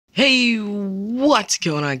Hey, what's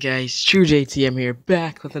going on, guys? truejtm here,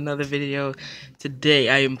 back with another video. Today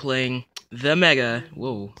I am playing the Mega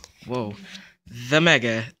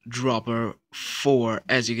Dropper 4,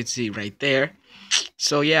 as you can see right there.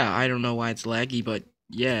 So yeah, I don't know why it's laggy, but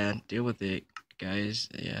yeah, deal with it, guys.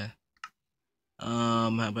 Yeah. How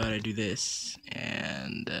about I do this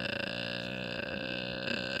and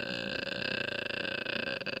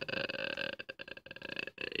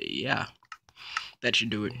yeah, that should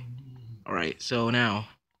do it. All right, so now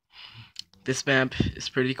this map is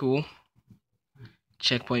pretty cool.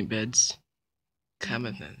 Checkpoint beds.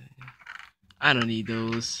 Comment. I don't need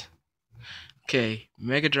those. Okay,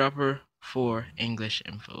 Mega Dropper 4 English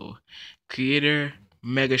info. Creator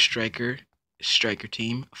Mega Striker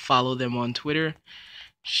team. Follow them on Twitter.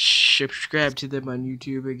 Subscribe to them on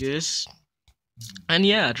YouTube, I guess. And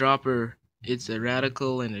yeah, Dropper. It's a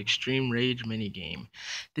radical and extreme rage minigame.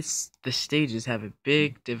 The stages have a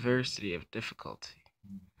big diversity of difficulty.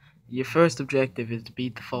 Your first objective is to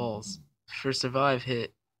beat the falls. For survive,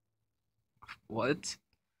 hit what?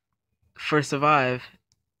 For survive,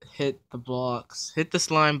 hit the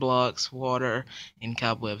slime blocks, water, and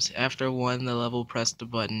cobwebs. After one, the level, press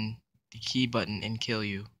the key button, and kill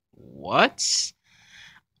you. What?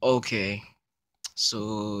 Okay.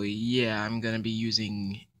 So yeah, I'm gonna be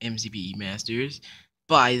using MCPE Masters,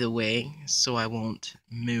 by the way, so I won't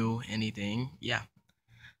moo anything. Yeah.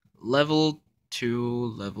 Level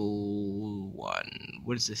 2, level 1.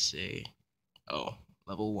 What does this say? Oh,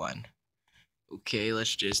 level 1. Okay,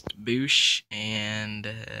 let's just boosh and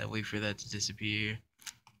wait for that to disappear.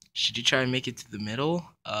 Should you try and make it to the middle?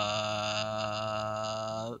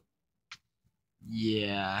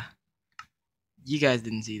 Yeah. You guys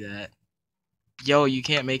didn't see that. Yo, you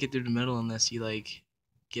can't make it through the middle unless you, like,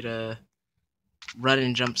 get a run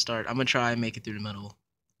and jump start. I'm gonna try and make it through the middle.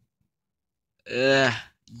 Ugh,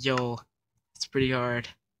 yo, it's pretty hard.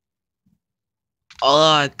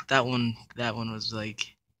 Oh, that one was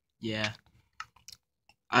like, yeah.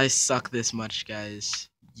 I suck this much, guys.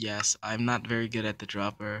 Yes, I'm not very good at the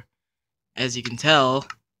dropper. As you can tell,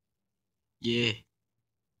 yeah.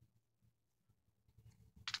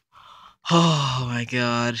 Oh my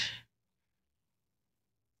god.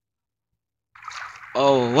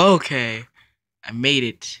 Oh, okay. I made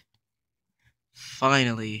it.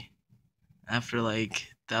 Finally. After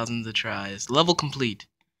like thousands of tries. Level complete.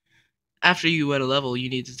 After you win a level, you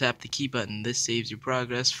need to tap the key button. This saves your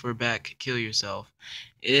progress. For back, kill yourself.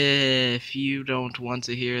 If you don't want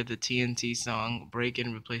to hear the TNT song, break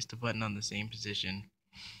and replace the button on the same position.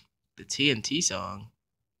 The TNT song?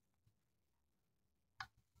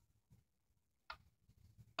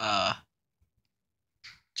 Uh,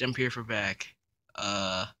 jump here for back.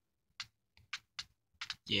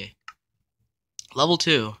 Yeah. Level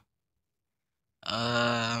 2.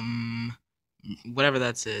 Whatever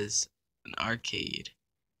that says. An arcade.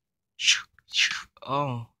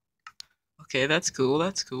 Oh. Okay, that's cool,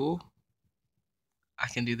 that's cool. I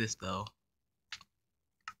can do this though.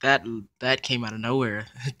 That came out of nowhere.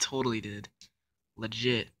 It totally did.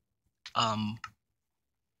 Legit. Um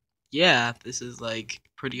yeah, this is like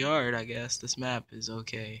pretty hard, I guess. This map is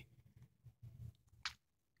okay.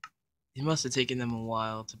 It must have taken them a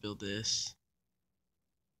while to build this.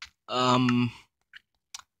 Um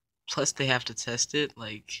Plus they have to test it,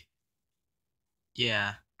 like,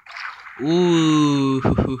 yeah. Ooh.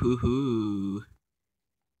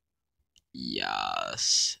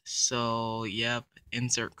 Yes. So, yep,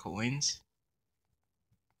 insert coins.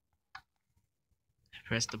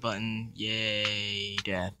 Press the button. Yay,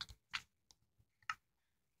 death.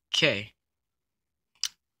 Okay.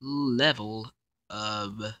 Level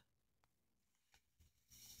of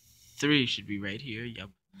 3 should be right here. Yep.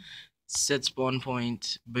 Set spawn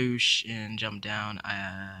point, boosh, and jump down.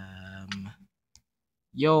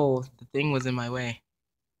 Yo, the thing was in my way.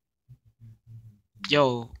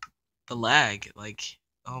 Yo, the lag. Like,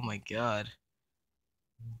 oh my god.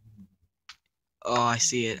 Oh, I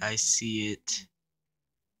see it. I see it.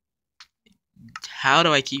 How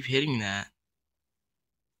do I keep hitting that?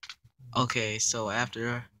 Okay, so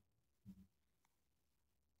after...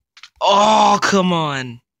 Oh, come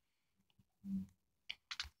on!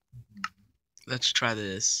 Let's try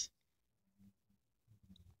this.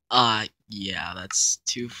 Yeah, that's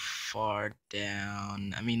too far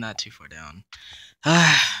down. I mean, not too far down.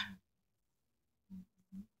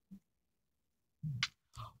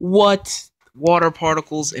 What? Water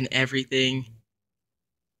particles and everything?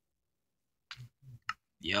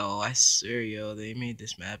 Yo, I swear, yo, they made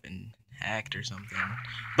this map and hacked or something.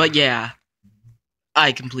 But yeah,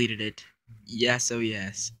 I completed it. Yes, oh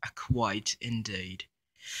yes, quite indeed.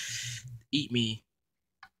 Eat me.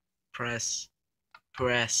 Press.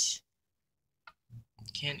 Press.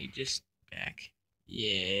 Can't you just back?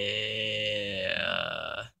 Yeah.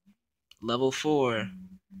 Level 4.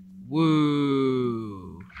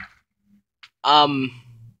 Woo. Probably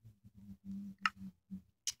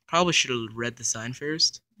should have read the sign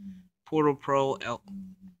first. Portal Pro El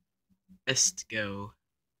Estgo.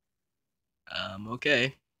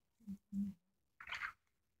 Okay.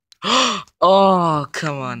 Oh,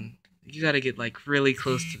 come on. You gotta get like really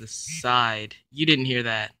close to the side. You didn't hear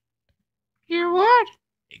that. Hear what?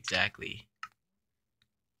 Exactly.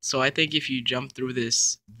 So I think if you jump through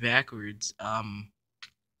this backwards,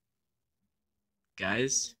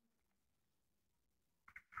 guys.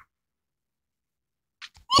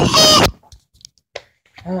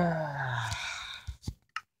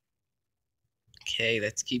 Okay,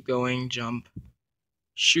 let's keep going. Jump.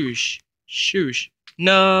 Shoosh. Shoosh.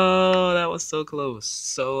 No, that was so close.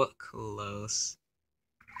 So close.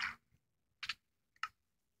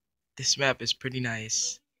 This map is pretty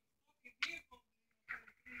nice.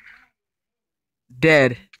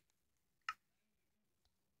 Dead.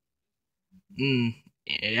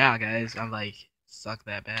 Yeah, guys, I'm like, suck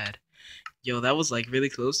that bad. Yo, that was like really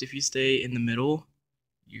close. If you stay in the middle,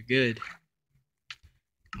 you're good.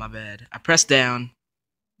 My bad. I pressed down.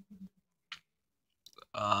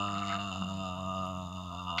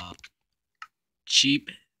 Cheap.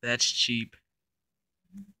 That's cheap.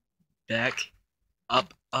 Back.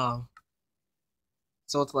 Up.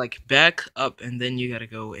 So it's like back, up, and then you gotta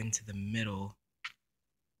go into the middle.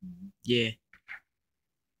 Yeah.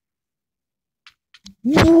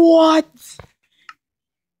 What?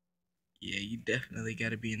 Yeah, you definitely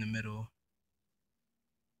gotta be in the middle.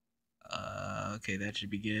 Okay, that should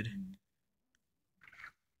be good.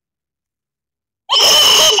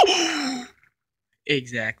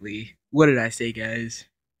 Exactly. What did I say, guys?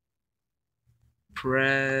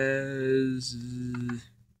 Press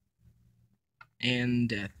and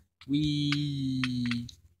death. We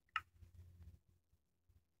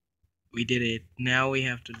did it. Now we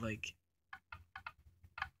have to like.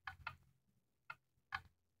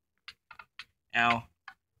 Ow,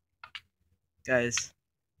 guys.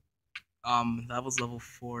 That was level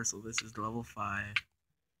 4, so this is level 5.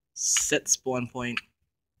 Set spawn point.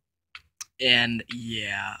 And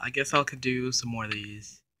yeah, I guess I could do some more of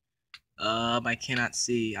these. I cannot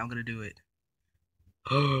see. I'm gonna do it.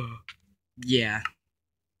 Yeah.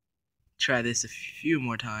 Try this a few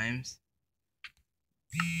more times.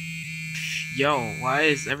 Yo, why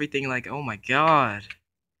is everything like, oh my god.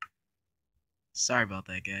 Sorry about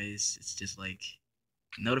that, guys. It's just like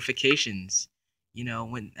notifications. You know,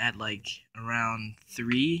 when at like around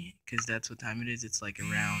 3, because that's what time it is. It's like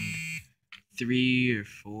around 3 or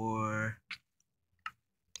 4.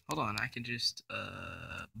 Hold on, I can just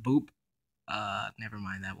boop. Never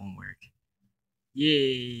mind, that won't work.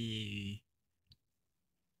 Yay.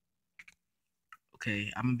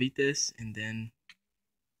 Okay, I'm gonna beat this and then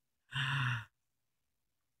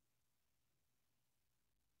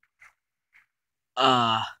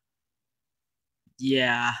uh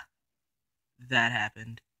yeah, that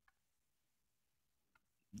happened.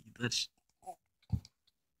 Let's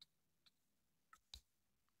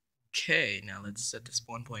Okay, now let's set the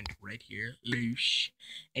spawn point right here. Loosh.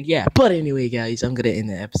 And yeah, but anyway, guys, I'm gonna end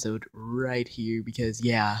the episode right here because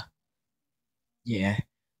yeah.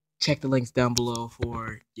 Check the links down below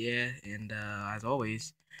for and as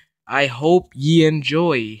always, I hope ye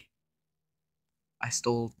enjoy. I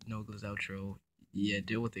stole Nogla's outro. Yeah,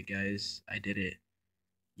 deal with it, guys. I did it.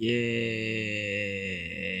 Yeah.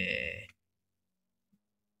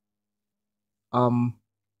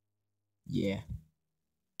 Yeah.